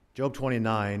Job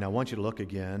 29, I want you to look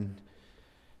again.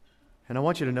 And I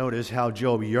want you to notice how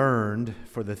Job yearned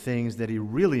for the things that he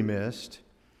really missed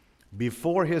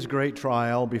before his great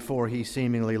trial, before he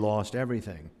seemingly lost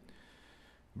everything.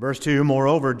 Verse 2,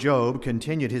 moreover, Job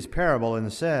continued his parable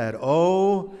and said,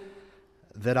 "Oh,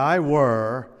 that I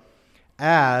were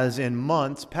as in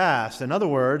months past." In other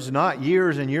words, not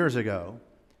years and years ago.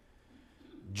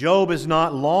 Job is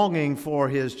not longing for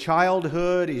his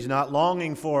childhood. He's not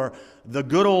longing for the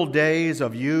good old days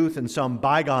of youth in some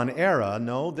bygone era.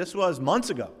 No, this was months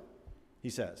ago, he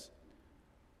says.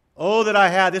 Oh, that I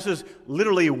had. This was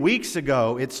literally weeks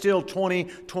ago. It's still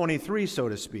 2023, so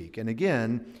to speak. And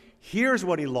again, here's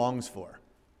what he longs for.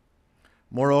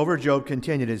 Moreover, Job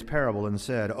continued his parable and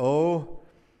said, "Oh,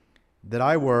 that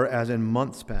I were as in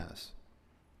months past,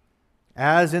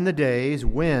 as in the days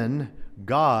when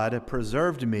God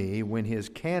preserved me, when his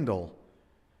candle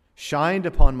shined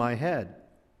upon my head,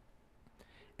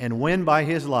 and when by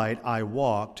his light I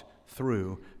walked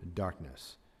through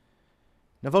darkness."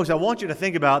 Now, folks, I want you to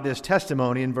think about this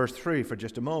testimony in verse 3 for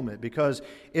just a moment, because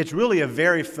it's really a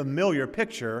very familiar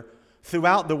picture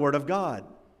throughout the Word of God.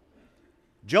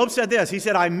 Job said this. He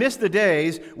said, "I miss the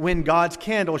days when God's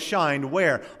candle shined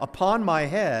where? Upon my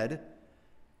head,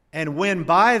 and when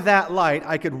by that light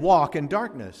I could walk in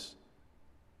darkness."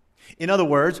 In other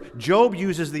words, Job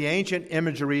uses the ancient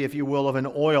imagery, if you will, of an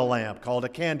oil lamp called a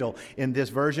candle. In this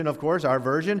version, of course, our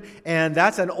version, and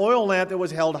that's an oil lamp that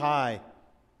was held high.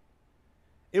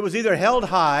 It was either held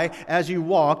high as you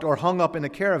walked or hung up in a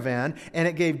caravan, and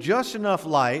it gave just enough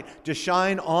light to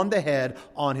shine on the head,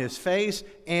 on his face,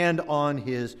 and on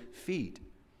his feet.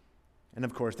 And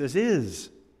of course, this is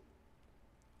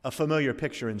a familiar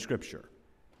picture in Scripture.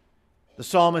 The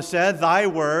psalmist said, "Thy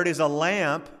word is a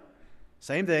lamp,"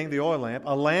 same thing, the oil lamp,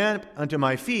 "a lamp unto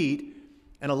my feet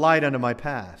and a light unto my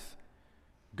path."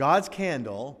 God's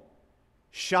candle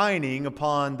shining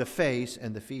upon the face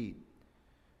and the feet.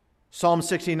 Psalm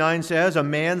 69 says, "A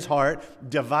man's heart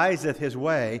deviseth his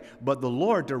way, but the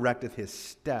Lord directeth his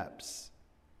steps."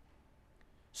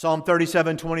 Psalm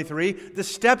 37:23, "The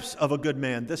steps of a good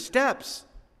man, the steps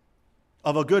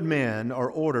of a good man are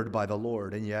ordered by the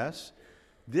Lord." And yes,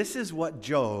 this is what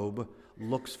Job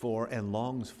looks for and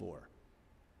longs for.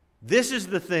 This is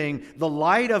the thing, the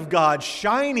light of God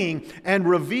shining and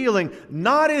revealing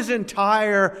not his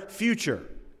entire future,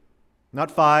 not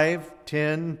 5,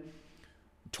 10,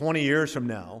 20 years from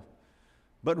now,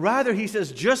 but rather, he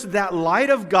says, just that light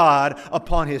of God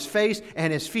upon his face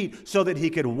and his feet so that he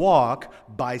could walk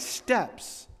by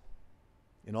steps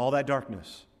in all that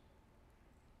darkness.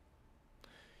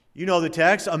 You know the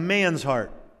text, a man's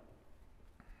heart.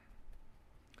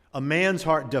 A man's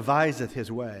heart deviseth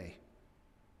his way.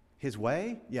 His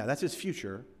way? Yeah, that's his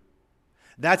future.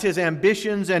 That's his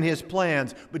ambitions and his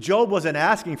plans. But Job wasn't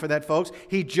asking for that, folks.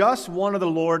 He just wanted the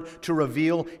Lord to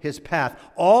reveal his path.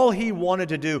 All he wanted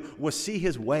to do was see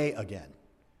his way again.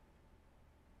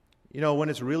 You know, when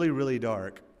it's really, really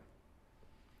dark,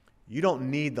 you don't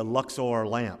need the Luxor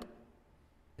lamp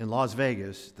in Las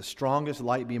Vegas, the strongest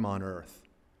light beam on earth.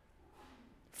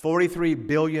 43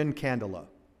 billion candela.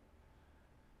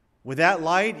 With that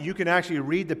light, you can actually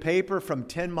read the paper from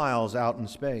 10 miles out in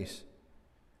space.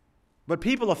 But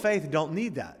people of faith don't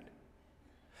need that.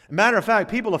 Matter of fact,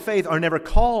 people of faith are never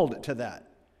called to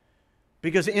that.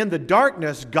 Because in the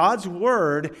darkness, God's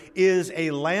word is a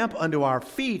lamp unto our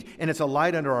feet, and it's a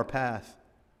light unto our path.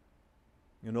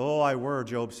 And oh, I were,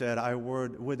 Job said, I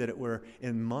would that it were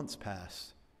in months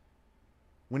past,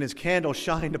 when his candle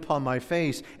shined upon my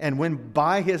face, and when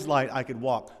by his light I could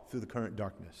walk through the current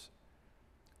darkness.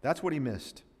 That's what he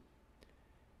missed.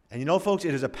 And you know, folks,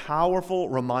 it is a powerful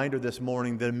reminder this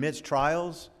morning that amidst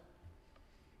trials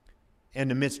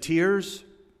and amidst tears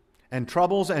and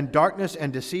troubles and darkness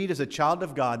and deceit as a child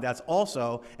of God, that's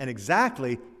also and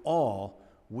exactly all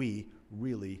we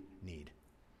really need.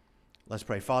 Let's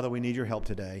pray. Father, we need your help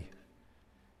today.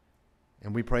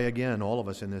 And we pray again, all of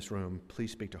us in this room,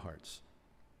 please speak to hearts.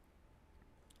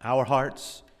 Our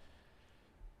hearts,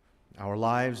 our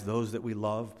lives, those that we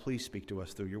love, please speak to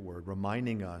us through your word,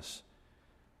 reminding us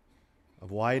of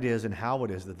why it is and how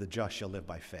it is that the just shall live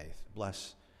by faith.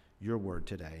 Bless your word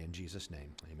today. In Jesus'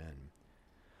 name, amen.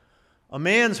 A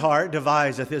man's heart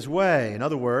deviseth his way. In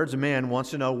other words, a man wants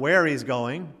to know where he's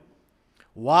going,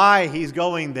 why he's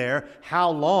going there, how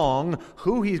long,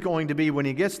 who he's going to be when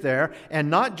he gets there,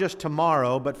 and not just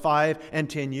tomorrow, but 5 and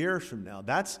 10 years from now.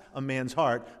 That's a man's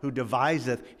heart who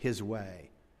deviseth his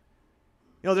way.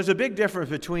 You know, there's a big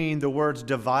difference between the words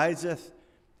deviseth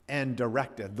and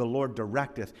directeth. The Lord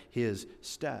directeth his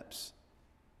steps.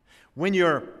 When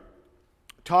you're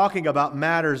talking about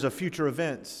matters of future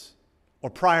events, or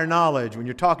prior knowledge, when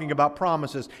you're talking about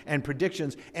promises and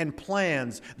predictions and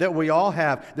plans that we all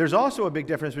have, there's also a big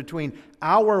difference between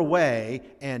our way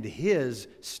and His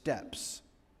steps.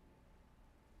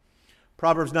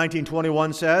 Proverbs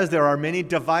 19:21 says, "There are many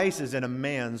devices in a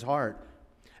man's heart.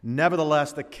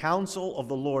 Nevertheless, the counsel of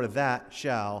the Lord, that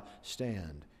shall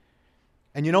stand."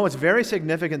 And you know, it's very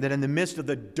significant that in the midst of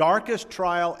the darkest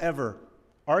trial ever,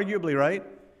 arguably, right?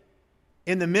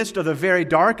 In the midst of the very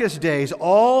darkest days,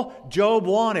 all Job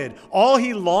wanted, all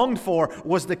he longed for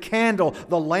was the candle,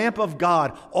 the lamp of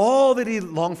God. All that he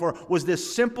longed for was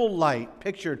this simple light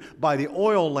pictured by the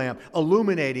oil lamp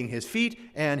illuminating his feet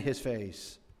and his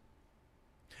face.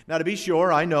 Now, to be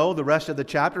sure, I know the rest of the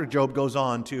chapter, Job goes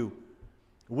on to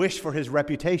wish for his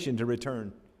reputation to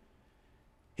return.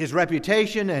 His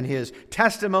reputation and his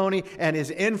testimony and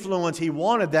his influence, he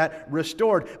wanted that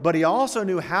restored. But he also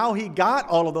knew how he got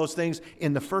all of those things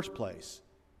in the first place.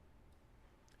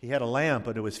 He had a lamp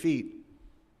unto his feet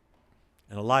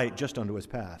and a light just unto his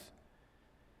path.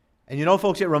 And you know,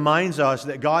 folks, it reminds us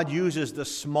that God uses the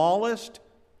smallest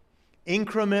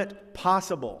increment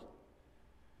possible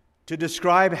to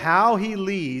describe how He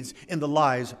leads in the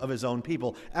lives of His own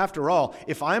people. After all,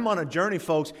 if I'm on a journey,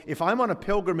 folks, if I'm on a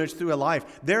pilgrimage through a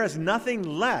life, there is nothing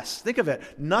less, think of it,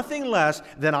 nothing less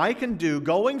than I can do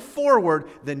going forward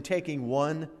than taking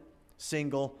one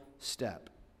single step.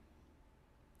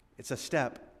 It's a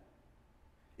step.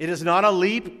 It is not a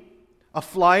leap, a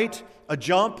flight, a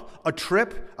jump, a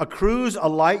trip, a cruise, a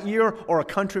light year, or a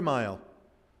country mile.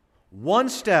 One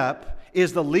step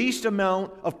is the least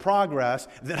amount of progress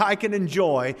that I can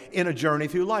enjoy in a journey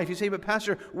through life. You say, but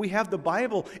Pastor, we have the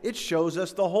Bible. It shows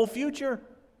us the whole future.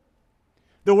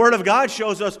 The Word of God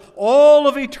shows us all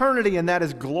of eternity, and that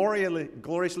is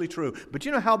gloriously true. But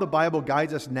you know how the Bible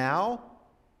guides us now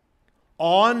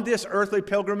on this earthly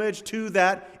pilgrimage to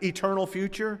that eternal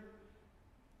future?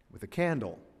 With a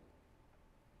candle,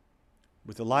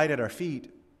 with the light at our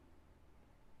feet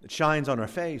that shines on our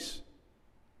face.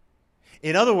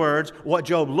 In other words, what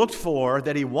Job looked for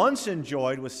that he once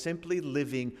enjoyed was simply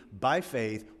living by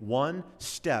faith, one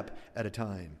step at a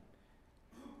time.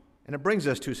 And it brings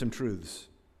us to some truths.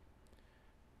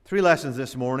 3 lessons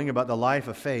this morning about the life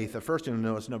of faith. The first thing to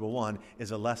notice, number 1,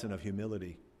 is a lesson of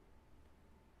humility.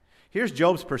 Here's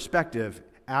Job's perspective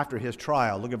after his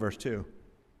trial. Look at verse 2.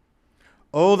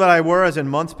 "Oh, that I were as in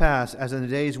months past, as in the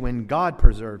days when God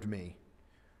preserved me.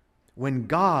 When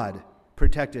God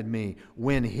protected me,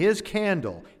 when His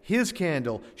candle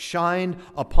shined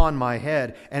upon my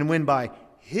head, and when by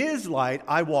His light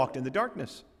I walked in the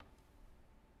darkness."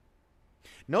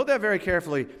 Note that very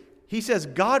carefully. He says,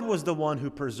 God was the one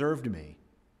who preserved me.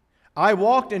 I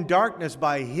walked in darkness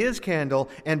by His candle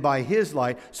and by His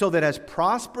light, so that as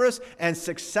prosperous and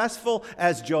successful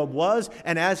as Job was,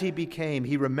 and as he became,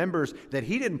 he remembers that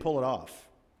he didn't pull it off,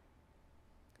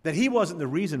 that he wasn't the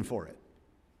reason for it.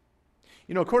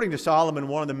 You know, according to Solomon,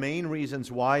 one of the main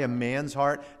reasons why a man's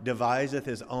heart deviseth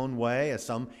his own way, as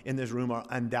some in this room are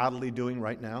undoubtedly doing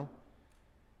right now,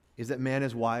 is that man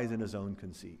is wise in his own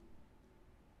conceit.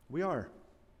 We are.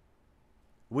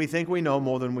 We think we know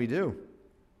more than we do.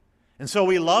 And so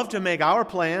we love to make our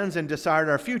plans and decide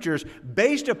our futures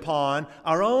based upon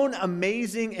our own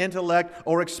amazing intellect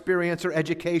or experience or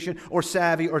education or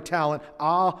savvy or talent,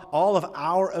 all of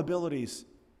our abilities.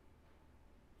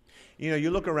 You know,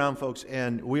 you look around, folks,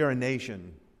 and we are a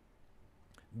nation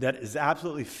that is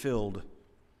absolutely filled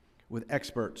with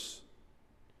experts,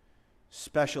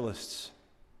 specialists,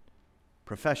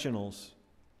 professionals.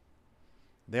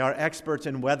 They are experts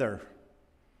in weather,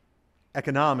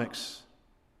 economics,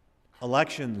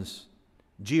 elections,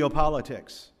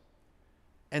 geopolitics.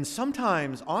 And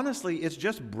sometimes, honestly, it's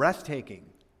just breathtaking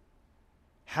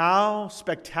how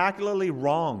spectacularly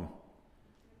wrong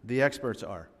the experts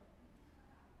are.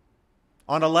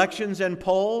 On elections and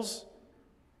polls,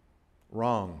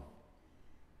 wrong.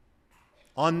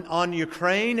 On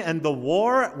Ukraine and the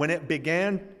war, when it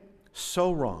began,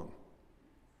 so wrong.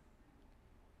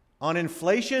 On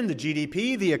inflation, the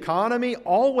GDP, the economy,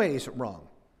 always wrong.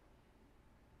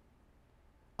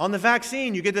 On the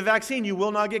vaccine, you get the vaccine, you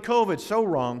will not get COVID, so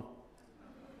wrong.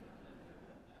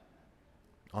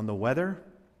 On the weather,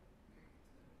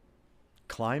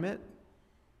 climate.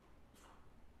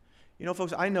 You know,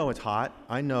 folks, I know it's hot.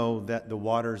 I know that the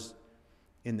waters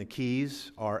in the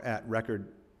Keys are at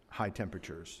record high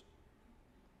temperatures.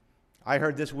 I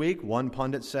heard this week one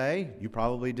pundit say, you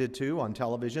probably did too on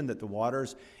television, that the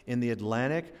waters in the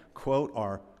Atlantic, quote,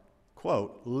 are,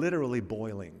 quote, literally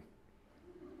boiling.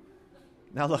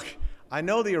 Now look, I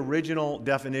know the original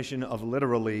definition of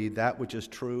literally, that which is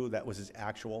true, that was its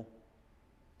actual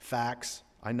facts,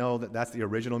 I know that that's the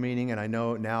original meaning, and I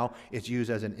know now it's used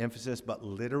as an emphasis, but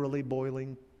literally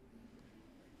boiling.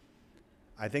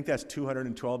 I think that's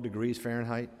 212 degrees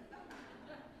Fahrenheit.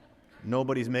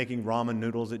 Nobody's making ramen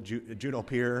noodles at Juno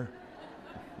Pier.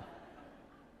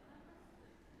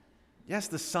 Yes,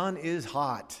 the sun is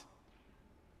hot.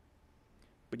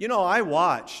 But I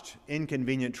watched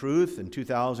Inconvenient Truth in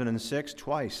 2006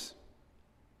 twice.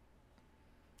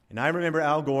 And I remember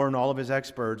Al Gore and all of his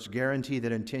experts guarantee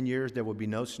that in 10 years there will be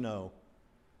no snow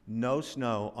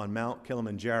on Mount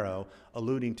Kilimanjaro,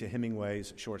 alluding to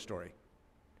Hemingway's short story.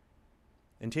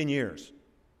 In 10 years.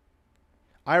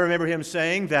 I remember him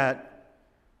saying that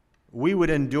we would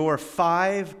endure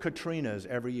 5 Katrinas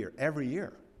every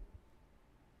year,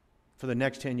 for the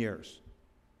next 10 years.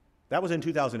 That was in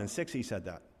 2006, he said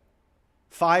that.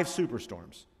 5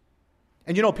 superstorms.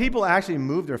 And people actually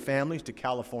moved their families to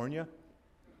California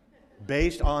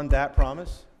based on that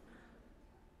promise.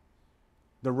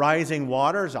 The rising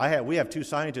waters, we have 2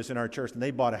 scientists in our church, and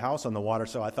they bought a house on the water,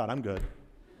 so I thought, I'm good.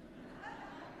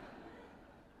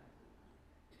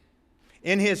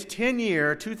 In his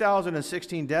 10-year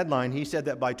 2016 deadline, he said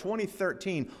that by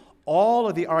 2013, all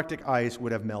of the Arctic ice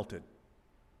would have melted,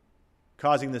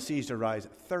 causing the seas to rise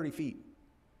 30 feet.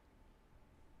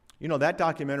 That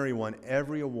documentary won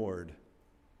every award,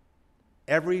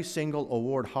 every single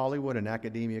award Hollywood and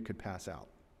academia could pass out.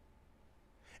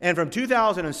 And from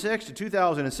 2006 to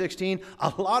 2016,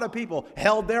 a lot of people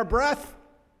held their breath.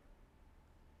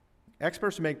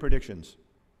 Experts make predictions.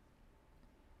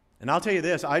 And I'll tell you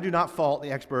this, I do not fault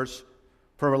the experts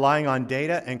for relying on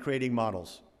data and creating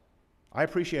models. I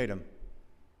appreciate them.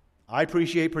 I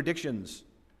appreciate predictions.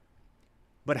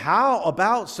 But how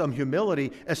about some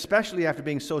humility, especially after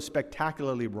being so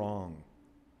spectacularly wrong?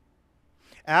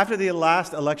 After the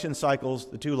last election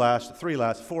cycles, the 2 last, 3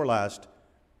 last, 4 last,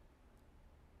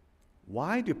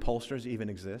 why do pollsters even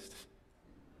exist?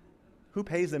 Who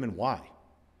pays them and why?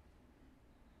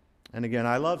 And again,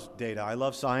 I love data. I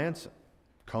love science.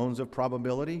 Cones of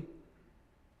probability.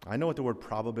 I know what the word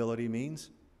probability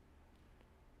means.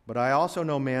 But I also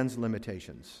know man's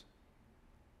limitations.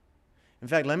 In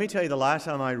fact, let me tell you the last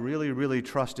time I really, really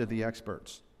trusted the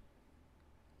experts.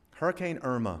 Hurricane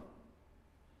Irma.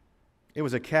 It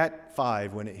was a Cat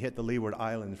 5 when it hit the Leeward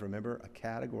Islands, remember? A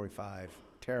Category 5.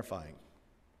 Terrifying.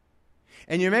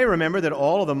 And you may remember that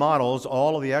all of the models,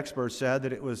 all of the experts said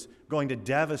that it was going to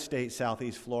devastate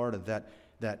southeast Florida,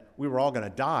 that we were all going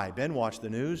to die. Ben watched the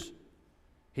news.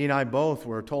 He and I both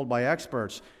were told by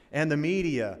experts and the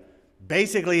media,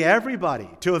 basically everybody,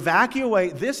 to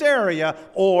evacuate this area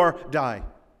or die.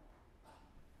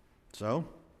 So,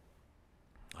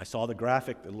 I saw the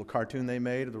graphic, the little cartoon they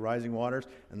made of the rising waters,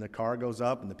 and the car goes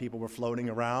up and the people were floating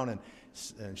around,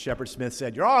 and Shepard Smith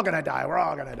said, "You're all going to die, we're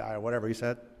all going to die," or whatever he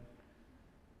said.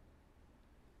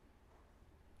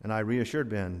 And I reassured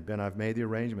Ben, I've made the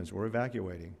arrangements, we're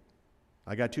evacuating.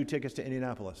 I got 2 tickets to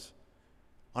Indianapolis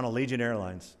on Allegiant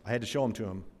Airlines. I had to show them to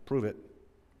him, prove it.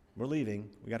 We're leaving.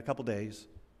 We got a couple days.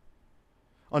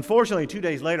 Unfortunately, 2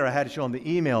 days later, I had to show him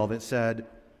the email that said,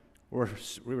 we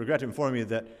regret to inform you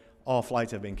that all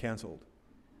flights have been canceled.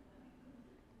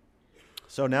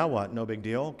 So now what? No big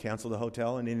deal. Cancel the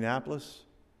hotel in Indianapolis.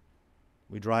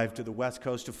 We drive to the west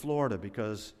coast of Florida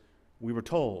because we were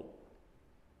told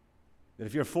that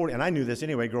if you're 40, and I knew this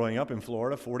anyway growing up in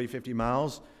Florida, 40, 50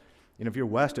 miles, if you're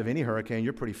west of any hurricane,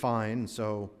 you're pretty fine.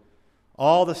 So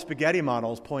all the spaghetti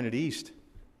models pointed east.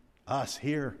 Us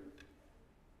here.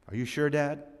 Are you sure,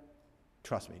 Dad?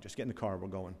 Trust me, just get in the car, we're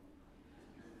going.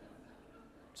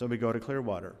 So we go to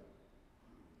Clearwater.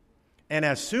 And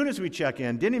as soon as we check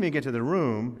in, didn't even get to the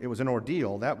room, it was an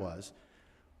ordeal, that was.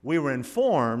 We were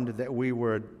informed that we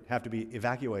would have to be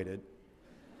evacuated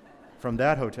from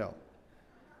that hotel.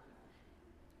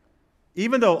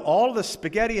 Even though all the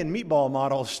spaghetti and meatball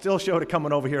models still showed it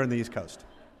coming over here on the East Coast.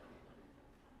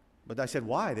 But I said,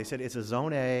 why? They said it's a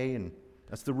Zone A, and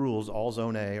that's the rules, all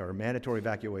Zone A, or mandatory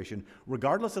evacuation,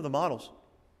 regardless of the models.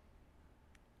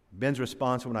 Ben's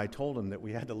response when I told him that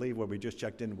we had to leave where we just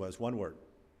checked in was one word.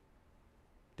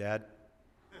 Dad?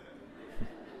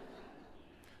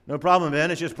 No problem,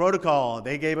 Ben, it's just protocol.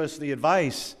 They gave us the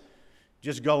advice.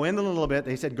 Just go in a little bit.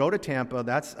 They said, go to Tampa.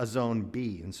 That's a Zone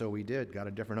B. And so we did. Got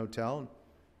a different hotel.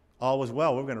 All was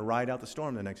well. We were going to ride out the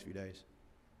storm the next few days.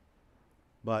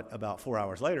 But about 4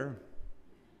 hours later,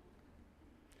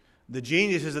 the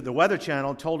geniuses at the Weather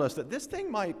Channel told us that this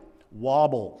thing might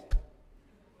wobble.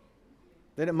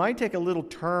 That it might take a little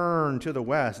turn to the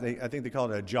west. I think they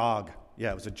called it a jog.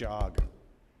 Yeah, it was a jog.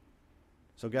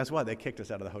 So guess what? They kicked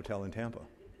us out of the hotel in Tampa.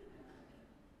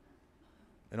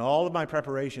 And all of my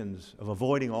preparations of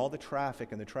avoiding all the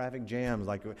traffic and the traffic jams,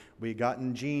 like we had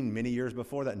gotten Gene many years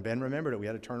before that, and Ben remembered it. We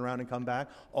had to turn around and come back.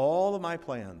 All of my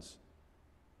plans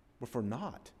were for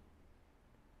naught.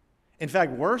 In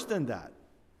fact, worse than that.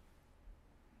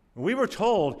 We were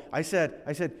told, I said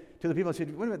to the people, I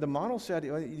said, wait a minute, the model said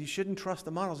you shouldn't trust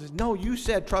the models. He said, no, you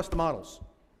said trust the models.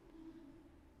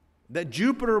 That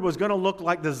Jupiter was going to look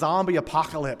like the zombie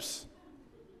apocalypse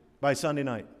by Sunday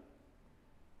night.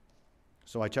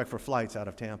 So I checked for flights out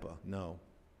of Tampa. No.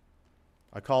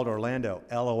 I called Orlando.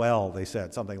 LOL, they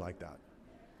said, something like that.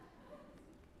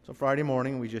 So Friday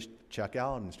morning, we just check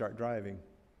out and start driving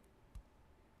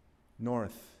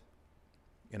north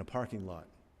in a parking lot.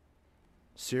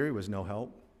 Siri was no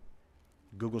help.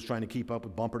 Google's trying to keep up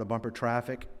with bumper-to-bumper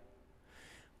traffic.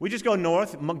 We just go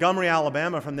north, Montgomery,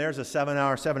 Alabama. From there is a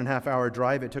 7.5-hour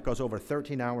drive. It took us over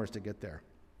 13 hours to get there.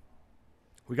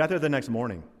 We got there the next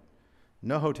morning.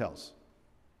 No hotels.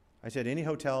 I said, any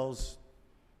hotels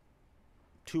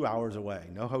 2 hours away.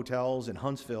 No hotels in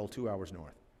Huntsville 2 hours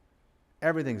north.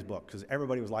 Everything's booked because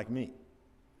everybody was like me.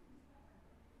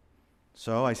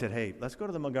 So I said, hey, let's go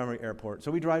to the Montgomery airport.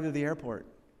 So we drive to the airport.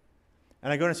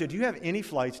 And I go and I say, do you have any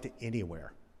flights to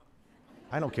anywhere?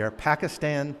 I don't care.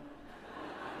 Pakistan.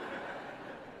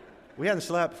 We hadn't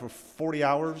slept for 40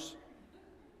 hours.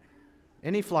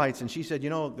 Any flights? And she said,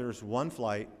 there's one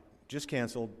flight, just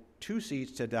canceled, 2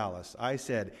 seats to Dallas. I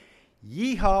said,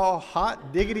 yeehaw,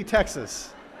 hot diggity,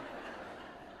 Texas.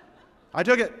 I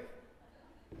took it.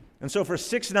 And so for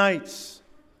 6 nights,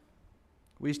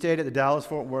 we stayed at the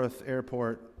Dallas-Fort Worth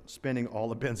airport, spending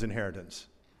all of Ben's inheritance.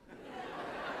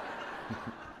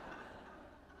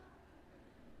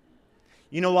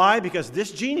 You know why? Because this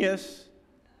genius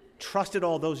trusted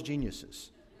all those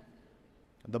geniuses.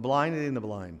 The blind leading the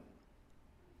blind.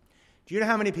 Do you know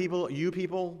how many people,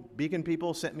 Beacon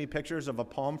people, sent me pictures of a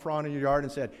palm frond in your yard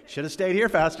and said, should have stayed here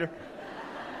faster?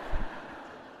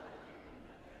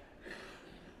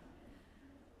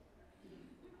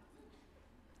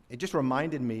 It just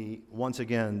reminded me once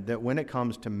again that when it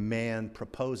comes to man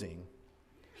proposing,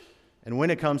 and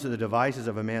when it comes to the devices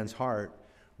of a man's heart,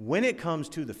 when it comes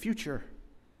to the future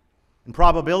and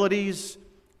probabilities,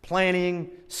 planning,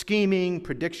 scheming,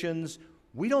 predictions,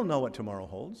 we don't know what tomorrow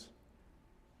holds.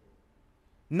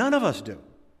 None of us do.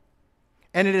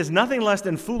 And it is nothing less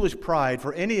than foolish pride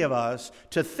for any of us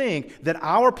to think that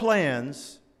our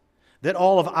plans, that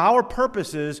all of our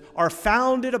purposes are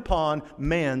founded upon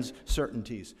man's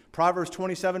certainties. Proverbs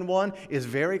 27:1 is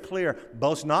very clear.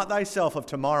 Boast not thyself of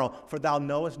tomorrow, for thou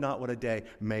knowest not what a day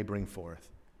may bring forth.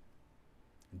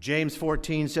 James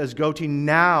 14 says, go to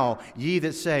now, ye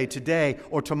that say, today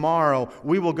or tomorrow,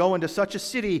 we will go into such a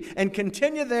city and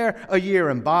continue there a year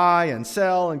and buy and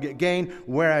sell and get gain,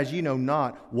 whereas ye know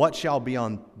not what shall be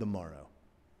on the morrow.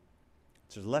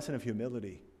 It's a lesson of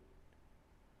humility.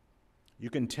 You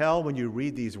can tell when you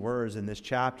read these words in this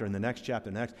chapter, in the next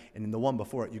chapter, next, and in the one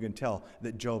before it, you can tell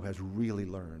that Job has really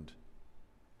learned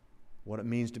what it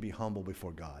means to be humble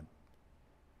before God.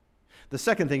 The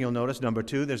second thing you'll notice, number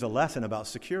 2, there's a lesson about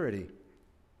security.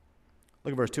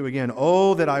 Look at verse 2 again.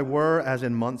 Oh, that I were as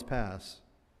in months past,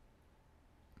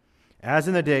 as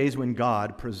in the days when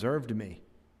God preserved me.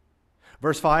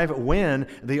 Verse 5, when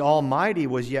the Almighty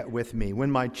was yet with me,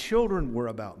 when my children were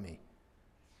about me,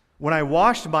 when I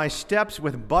washed my steps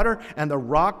with butter and the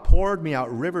rock poured me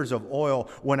out rivers of oil,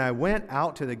 when I went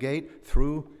out to the gate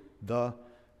through the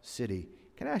city.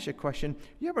 Can I ask you a question?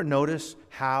 You ever notice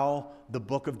how the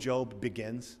book of Job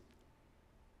begins?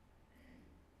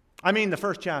 I mean the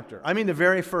first chapter. I mean the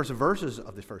very first verses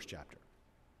of the first chapter.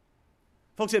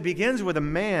 Folks, it begins with a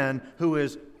man who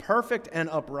is perfect and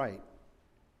upright.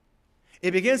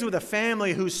 It begins with a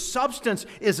family whose substance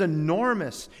is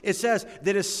enormous. It says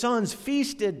that his sons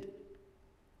feasted,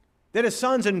 that his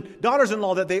sons and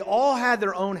daughters-in-law, that they all had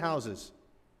their own houses.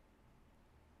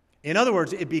 In other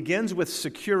words, it begins with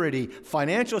security,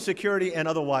 financial security and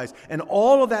otherwise. And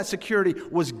all of that security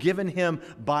was given him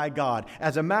by God.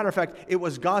 As a matter of fact, it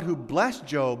was God who blessed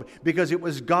Job because it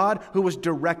was God who was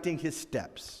directing his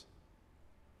steps.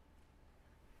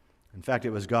 In fact,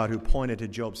 it was God who pointed to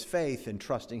Job's faith in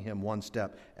trusting him one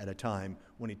step at a time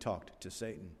when he talked to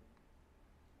Satan.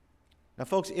 Now,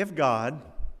 folks, if God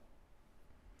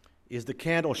is the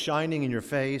candle shining in your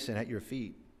face and at your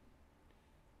feet,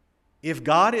 if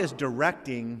God is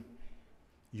directing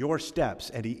your steps,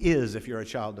 and He is if you're a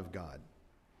child of God,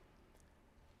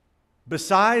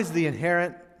 besides the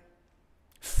inherent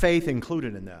faith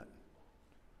included in that,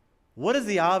 what is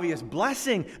the obvious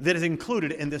blessing that is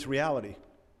included in this reality?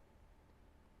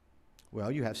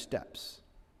 Well, you have steps.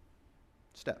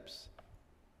 Steps.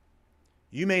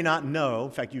 You may not know,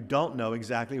 in fact, you don't know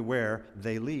exactly where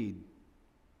they lead.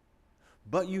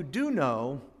 But you do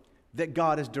know that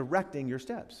God is directing your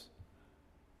steps.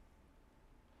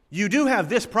 You do have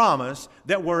this promise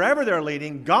that wherever they're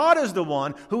leading, God is the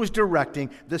one who is directing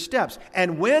the steps.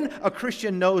 And when a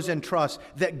Christian knows and trusts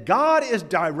that God is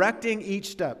directing each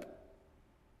step,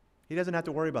 he doesn't have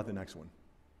to worry about the next one.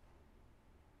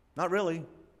 Not really.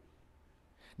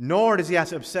 Nor does he have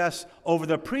to obsess over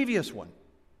the previous one.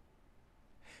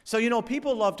 So,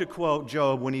 people love to quote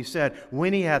Job when he said,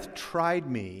 "When he hath tried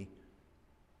me,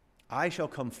 I shall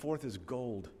come forth as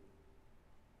gold."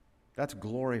 That's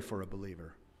glory for a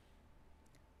believer.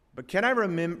 But can I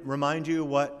remind you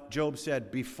what Job said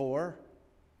before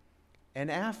and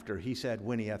after he said,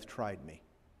 "When he hath tried me"?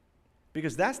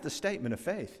 Because that's the statement of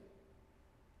faith.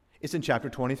 It's in chapter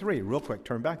 23. Real quick,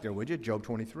 turn back there, would you? Job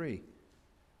 23.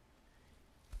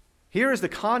 Here is the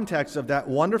context of that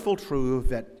wonderful truth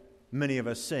that many of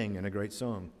us sing in a great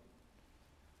song.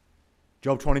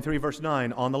 Job 23, verse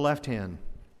 9, on the left hand,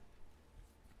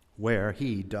 where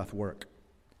he doth work.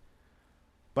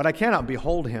 But I cannot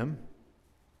behold him.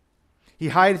 He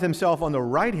hideth himself on the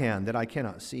right hand, that I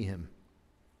cannot see him.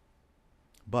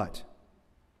 But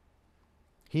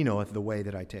he knoweth the way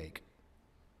that I take.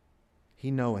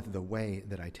 He knoweth the way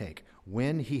that I take.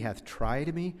 When he hath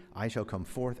tried me, I shall come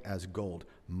forth as gold.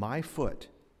 My foot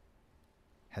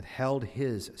hath held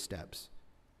his steps.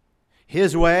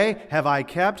 His way have I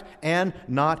kept and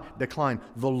not declined.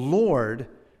 The Lord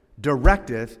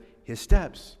directeth his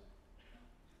steps.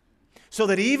 So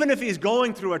that even if he's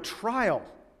going through a trial,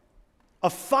 a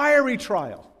fiery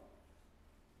trial,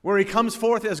 where he comes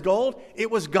forth as gold, it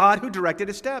was God who directed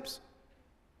his steps.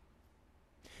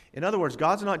 In other words,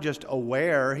 God's not just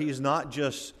aware, he's not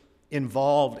just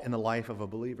involved in the life of a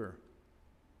believer.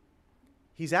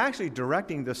 He's actually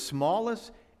directing the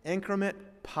smallest increment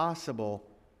possible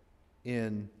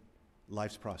in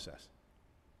life's process.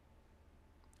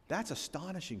 That's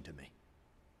astonishing to me.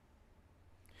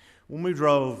 When we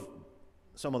drove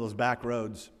some of those back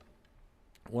roads,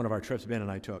 one of our trips Ben and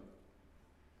I took,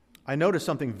 I noticed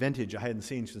something vintage I hadn't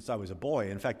seen since I was a boy.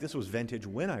 In fact, this was vintage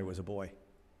when I was a boy.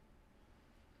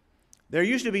 There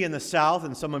used to be in the South,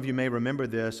 and some of you may remember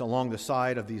this, along the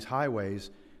side of these highways,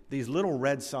 these little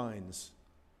red signs.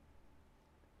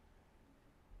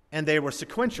 And they were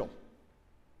sequential.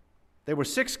 They were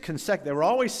they were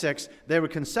always six. They were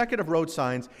consecutive road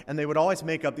signs, and they would always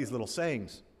make up these little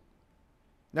sayings.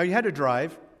 Now, you had to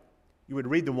drive. You would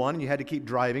read the one, and you had to keep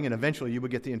driving, and eventually you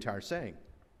would get the entire saying.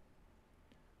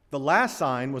 The last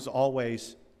sign was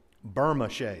always Burma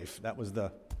Shave. That was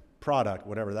the product,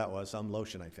 whatever that was, some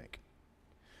lotion, I think.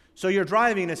 So you're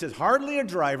driving, and it says, hardly a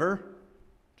driver,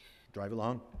 drive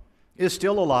along, is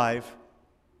still alive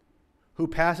who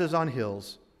passes on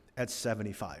hills at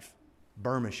 75.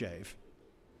 Burma Shave.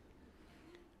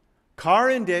 Car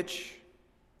in ditch,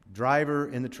 driver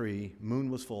in the tree,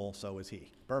 moon was full, so was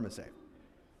he. Burma Shave.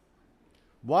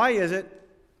 Why is it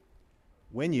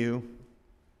when you,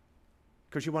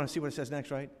 because you want to see what it says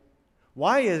next, right?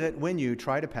 Why is it when you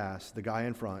try to pass, the guy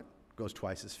in front goes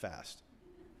twice as fast?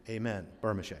 Amen.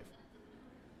 Burma Shave.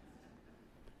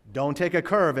 Don't take a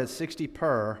curve at 60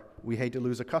 per. We hate to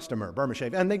lose a customer. Burma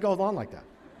Shave. And they go on like that.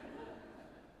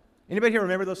 Anybody here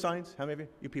remember those signs? How many of you?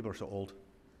 You people are so old.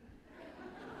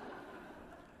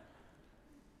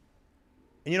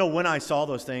 And when I saw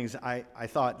those things, I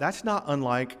thought, that's not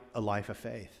unlike a life of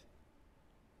faith.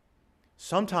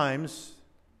 Sometimes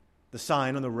the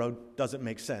sign on the road doesn't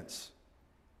make sense.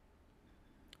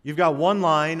 You've got one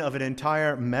line of an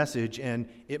entire message, and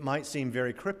it might seem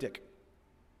very cryptic.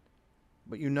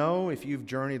 But if you've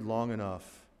journeyed long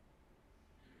enough,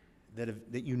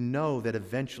 that you know that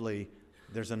eventually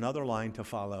there's another line to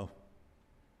follow,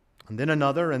 and then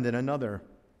another, and then another.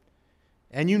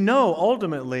 And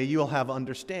ultimately you'll have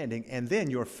understanding, and then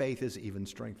your faith is even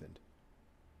strengthened.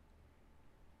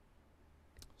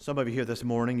 Some of you here this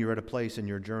morning, you're at a place in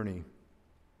your journey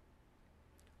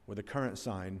where the current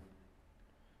sign,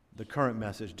 the current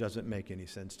message doesn't make any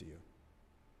sense to you.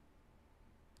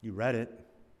 You read it.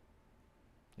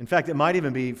 In fact, it might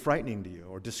even be frightening to you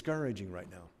or discouraging right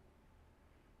now.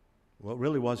 Well, it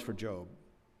really was for Job.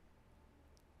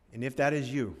 And if that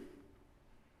is you,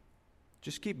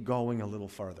 just keep going a little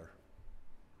further.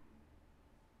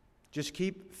 Just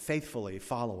keep faithfully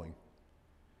following,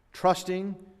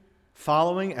 trusting,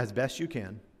 following as best you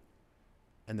can,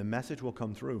 and the message will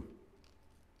come through.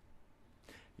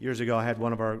 Years ago, I had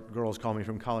one of our girls call me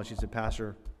from college. She said,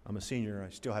 "Pastor, I'm a senior.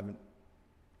 I still haven't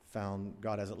found,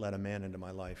 God hasn't let a man into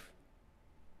my life.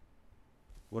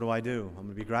 What do I do? I'm going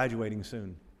to be graduating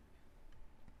soon."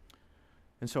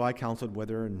 And so I counseled with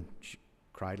her, and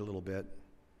cried a little bit.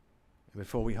 And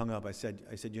before we hung up, I said,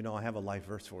 I have a life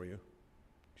verse for you.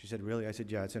 She said, really? I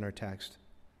said, yeah, it's in our text.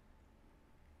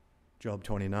 Job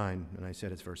 29. And I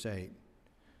said, it's verse 8.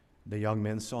 The young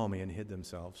men saw me and hid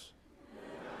themselves.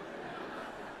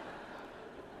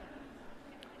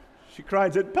 She cried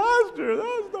and said, Pastor,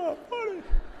 that's not funny.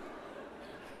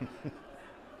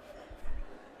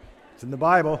 It's in the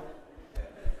Bible.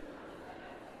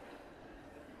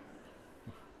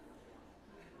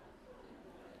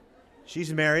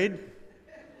 She's married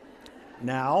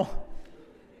now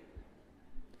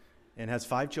and has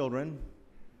 5 children,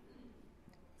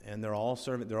 and they're all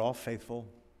faithful,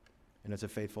 and it's a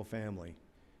faithful family.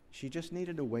 She just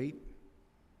needed to wait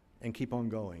and keep on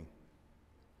going.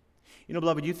 You know,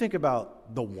 beloved, you think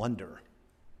about the wonder.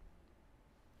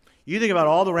 You think about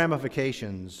all the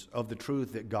ramifications of the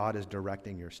truth that God is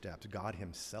directing your steps. God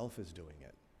himself is doing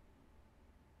it.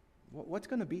 What's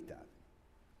going to beat that?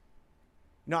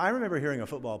 Now, I remember hearing a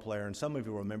football player, and some of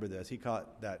you remember this. He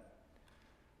caught that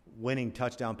winning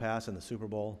touchdown pass in the Super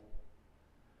Bowl,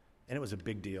 and it was a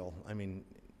big deal. I mean,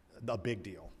 a big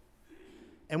deal.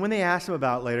 And when they asked him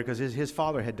about it later, because his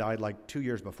father had died like 2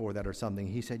 years before that or something,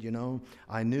 he said,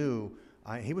 I knew,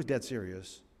 he was dead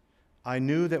serious. I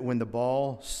knew that when the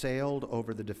ball sailed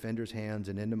over the defender's hands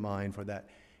and into mine for that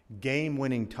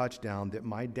game-winning touchdown, that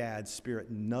my dad's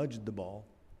spirit nudged the ball.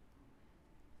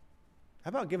 How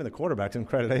about giving the quarterback some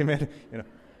credit, amen?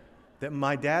 That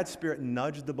my dad's spirit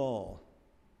nudged the ball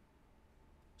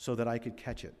so that I could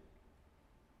catch it.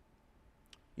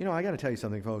 I got to tell you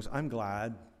something, folks. I'm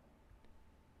glad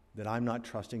that I'm not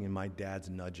trusting in my dad's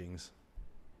nudgings.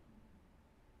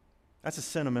 That's a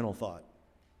sentimental thought.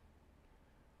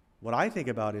 What I think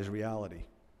about is reality.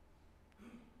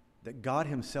 That God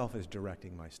himself is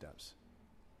directing my steps.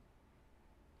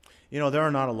 There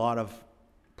are not a lot of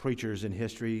preachers in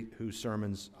history whose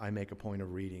sermons I make a point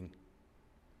of reading.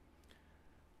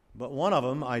 But one of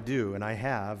them I do, and I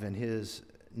have, and his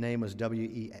name was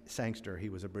W.E. Sangster. He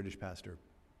was a British pastor.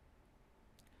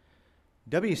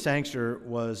 W.E. Sangster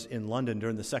was in London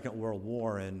during the Second World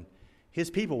War, and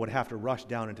his people would have to rush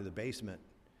down into the basement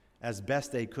as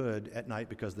best they could at night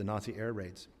because of the Nazi air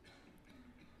raids.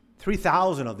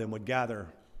 3,000 of them would gather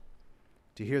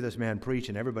to hear this man preach,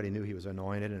 and everybody knew he was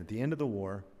anointed. And at the end of the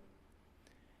war,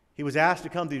 he was asked to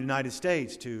come to the United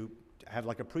States to have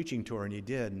like a preaching tour, and he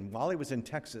did. And while he was in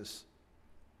Texas,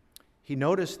 he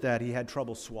noticed that he had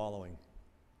trouble swallowing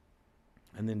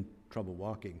and then trouble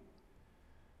walking.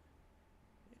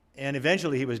 And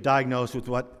eventually he was diagnosed with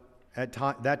what at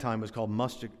that time was called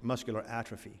muscular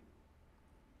atrophy.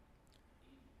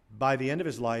 By the end of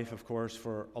his life, of course,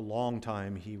 for a long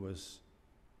time, he was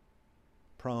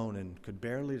prone and could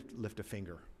barely lift a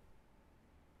finger.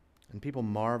 And people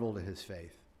marveled at his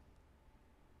faith.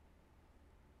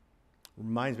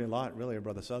 Reminds me a lot, really, of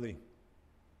Brother Southey.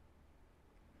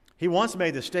 He once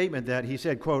made the statement that he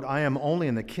said, quote, I am only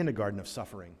in the kindergarten of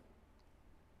suffering.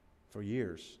 For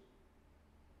years,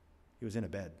 he was in a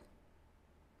bed.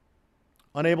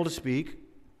 Unable to speak.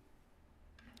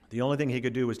 The only thing he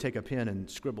could do was take a pen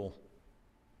and scribble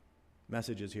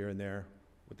messages here and there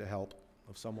with the help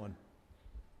of someone.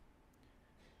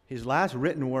 His last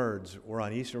written words were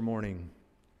on Easter morning,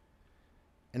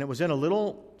 and it was in a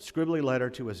little scribbly letter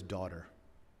to his daughter.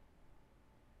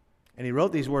 And he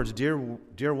wrote these words,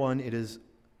 Dear one, it is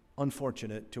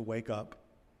unfortunate to wake up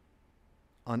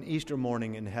on Easter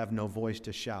morning and have no voice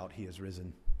to shout, he is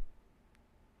risen.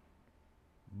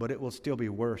 But it will still be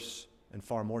worse and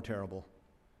far more terrible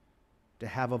to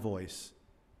have a voice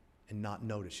and not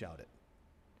know to shout it.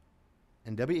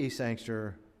 And W.E.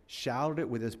 Sangster shouted it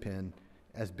with his pen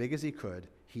as big as he could,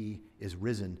 he is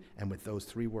risen, and with those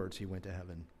 3 words he went to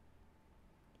heaven.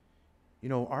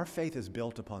 Our faith is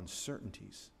built upon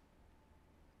certainties.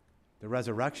 The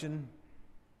resurrection,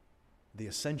 the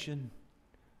ascension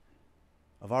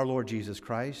of our Lord Jesus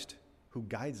Christ, who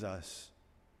guides us,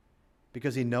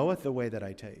 because he knoweth the way that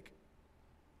I take.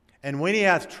 And when he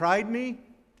hath tried me,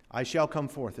 I shall come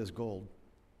forth as gold.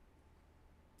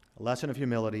 A lesson of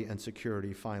humility and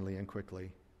security, finally and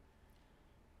quickly.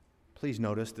 Please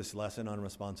notice this lesson on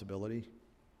responsibility.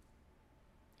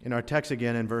 In our text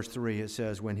again in verse 3, it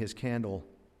says, when his candle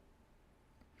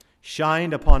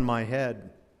shined upon my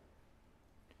head,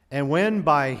 and when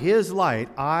by his light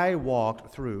I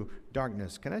walked through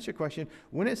darkness. Can I ask you a question?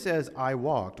 When it says I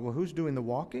walked, well, who's doing the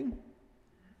walking?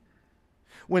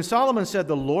 When Solomon said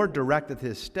the Lord directeth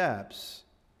his steps,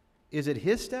 is it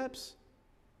his steps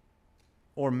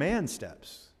or man's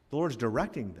steps? The Lord's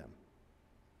directing them.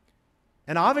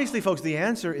 And obviously, folks, the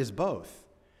answer is both.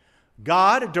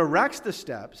 God directs the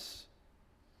steps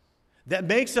that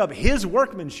makes up his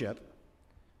workmanship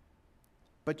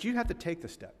But you have to take the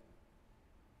step.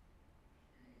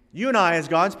 You and I, as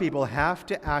God's people, have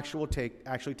to actually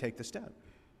take the step.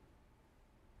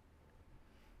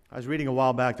 I was reading a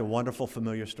while back the wonderful,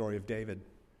 familiar story of David.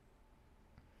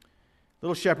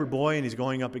 Little shepherd boy, and he's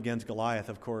going up against Goliath,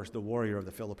 of course, the warrior of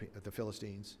the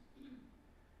Philistines.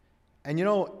 And you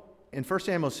know, in 1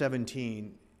 Samuel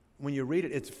 17, when you read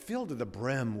it, it's filled to the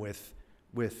brim with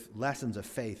lessons of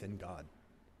faith in God.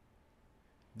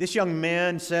 This young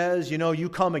man says, you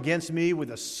come against me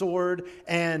with a sword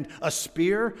and a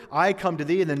spear. I come to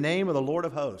thee in the name of the Lord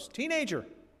of hosts. Teenager.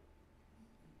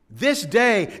 This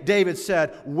day, David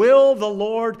said, will the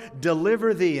Lord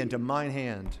deliver thee into mine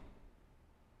hand?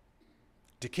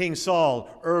 To King Saul,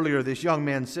 earlier, this young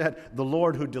man said, the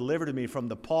Lord who delivered me from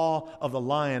the paw of the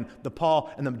lion, the paw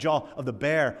and the jaw of the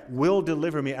bear, will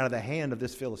deliver me out of the hand of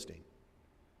this Philistine.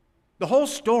 The whole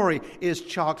story is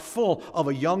chock full of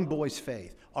a young boy's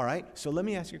faith. All right, so let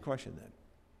me ask you a question then.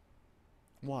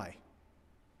 Why?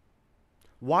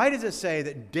 Why does it say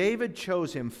that David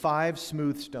chose him 5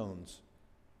 smooth stones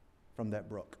from that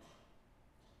brook?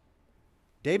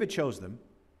 David chose them.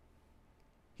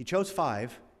 He chose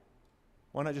 5.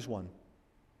 Why not just 1?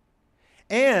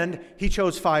 And he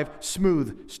chose 5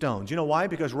 smooth stones. You know why?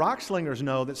 Because rock slingers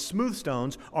know that smooth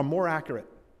stones are more accurate.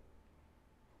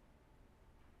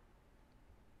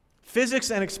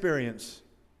 Physics and experience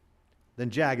than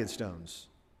jagged stones.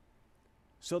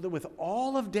 So that with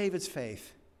all of David's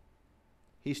faith,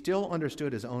 he still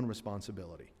understood his own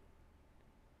responsibility.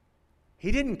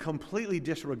 He didn't completely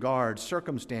disregard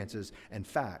circumstances and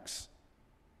facts.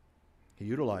 He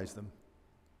utilized them.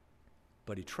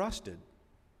 But he trusted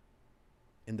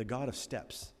in the God of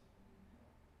steps.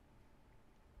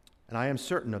 And I am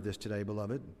certain of this today,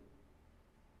 beloved.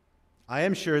 I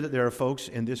am sure that there are folks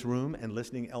in this room and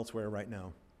listening elsewhere right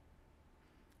now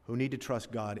who need to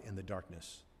trust God in the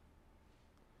darkness.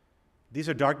 These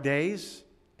are dark days,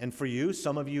 and for you,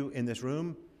 some of you in this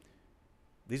room,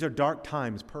 these are dark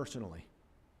times personally.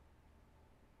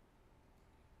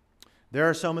 There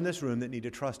are some in this room that need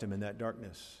to trust Him in that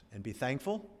darkness and be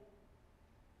thankful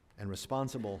and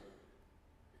responsible.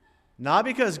 Not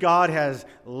because God has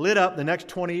lit up the next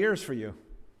 20 years for you,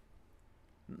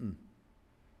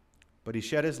 but He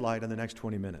shed His light on the next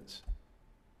 20 minutes.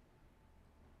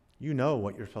 You know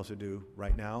what you're supposed to do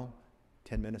right now.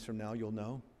 10 minutes from now, you'll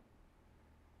know.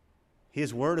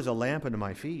 His word is a lamp unto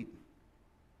my feet.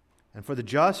 And for the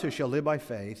just who shall live by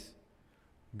faith,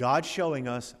 God showing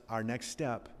us our next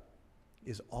step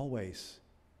is always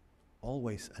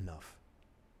enough.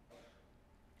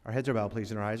 Our heads are bowed, please,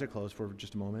 and our eyes are closed for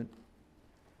just a moment.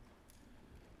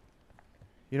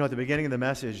 You know, at the beginning of the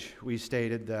message, we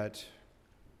stated that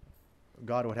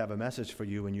God would have a message for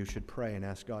you and you should pray and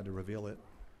ask God to reveal it.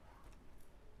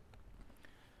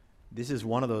 This is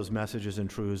one of those messages and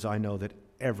truths I know that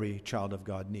every child of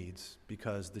God needs,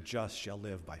 because the just shall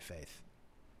live by faith.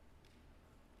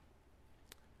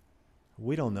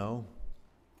 We don't know.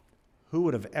 Who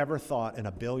would have ever thought in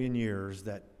a billion years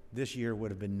that this year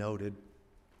would have been noted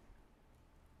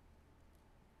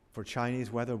for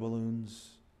Chinese weather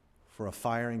balloons, for a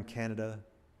fire in Canada,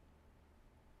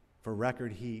 for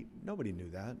record heat? Nobody knew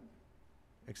that,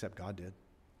 except God did.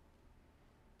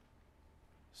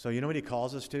 So you know what He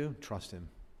calls us to? Trust Him.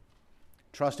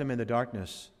 Trust Him in the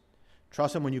darkness.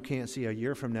 Trust Him when you can't see a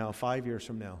year from now, 5 years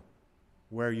from now,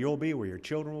 where you'll be, where your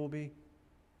children will be.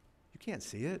 You can't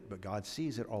see it, but God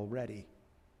sees it already.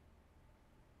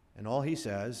 And all He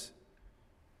says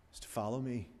is to follow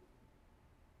me.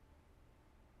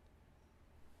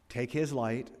 Take His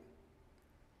light.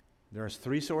 There are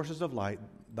 3 sources of light.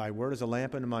 Thy word is a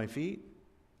lamp unto my feet.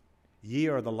 Ye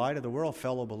are the light of the world,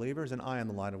 fellow believers, and I am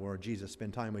the light of the world. Jesus.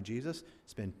 Spend time with Jesus,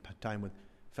 spend time with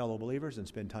fellow believers, and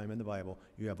spend time in the Bible.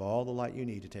 You have all the light you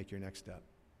need to take your next step.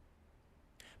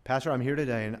 Pastor, I'm here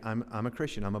today, and I'm a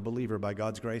Christian. I'm a believer by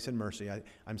God's grace and mercy.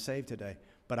 I'm saved today.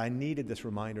 But I needed this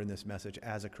reminder in this message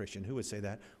as a Christian. Who would say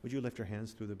that? Would you lift your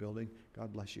hands through the building?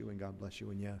 God bless you, and God bless you,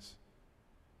 and yes.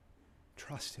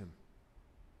 Trust Him.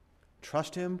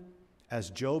 Trust Him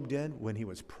as Job did when he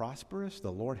was prosperous,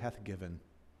 the Lord hath given.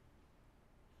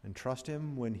 And trust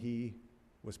Him when he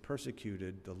was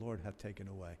persecuted, the Lord hath taken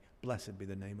away. Blessed be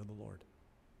the name of the Lord.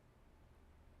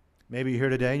 Maybe you're here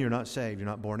today and you're not saved, you're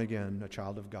not born again, a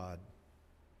child of God.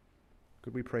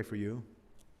 Could we pray for you?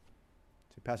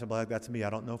 Say, Pastor Blalock, that's me. I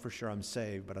don't know for sure I'm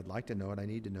saved, but I'd like to know it. I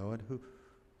need to know it.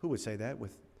 Who would say that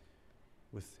with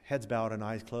heads bowed and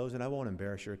eyes closed? And I won't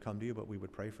embarrass you or come to you, but we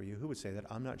would pray for you. Who would say that?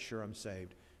 I'm not sure I'm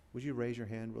saved. Would you raise your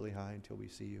hand really high until we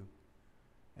see you?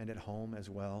 And at home as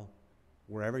well,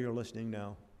 wherever you're listening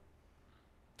now.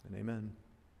 And amen.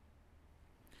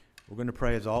 We're going to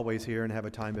pray as always here and have a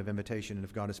time of invitation, and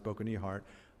if God has spoken to your heart,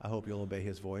 I hope you'll obey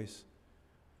his voice.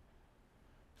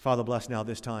 Father, bless now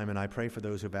this time, and I pray for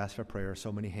those who've asked for prayer,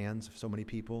 so many hands, so many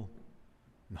people,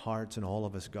 and hearts, and all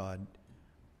of us, God.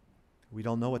 We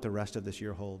don't know what the rest of this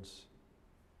year holds.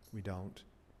 We don't.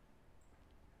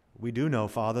 We do know,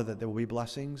 Father, that there will be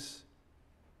blessings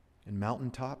and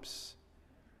mountaintops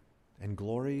and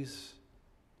glories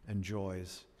and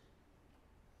joys.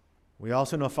 We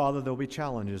also know, Father, there will be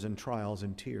challenges and trials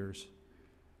and tears,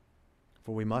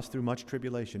 for we must, through much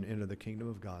tribulation, enter the kingdom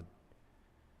of God.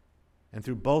 And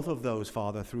through both of those,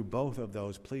 Father, through both of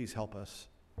those, please help us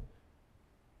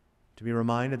to be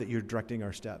reminded that you're directing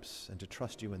our steps and to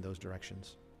trust you in those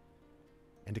directions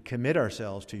and to commit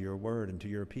ourselves to your word and to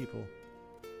your people,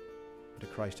 to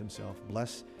Christ himself.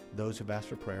 Bless those who've asked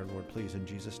for prayer, Lord, please, in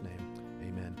Jesus' name.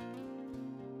 Amen.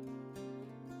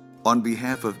 On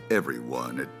behalf of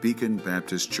everyone at Beacon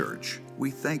Baptist Church,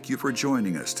 we thank you for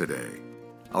joining us today.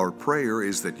 Our prayer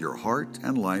is that your heart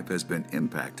and life has been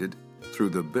impacted through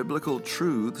the biblical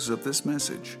truths of this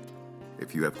message.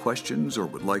 If you have questions or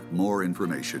would like more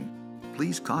information,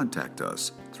 please contact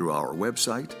us through our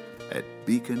website at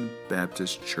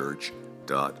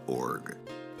beaconbaptistchurch.org.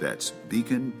 That's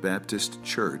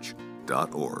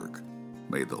beaconbaptistchurch.org.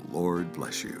 May the Lord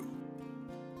bless you.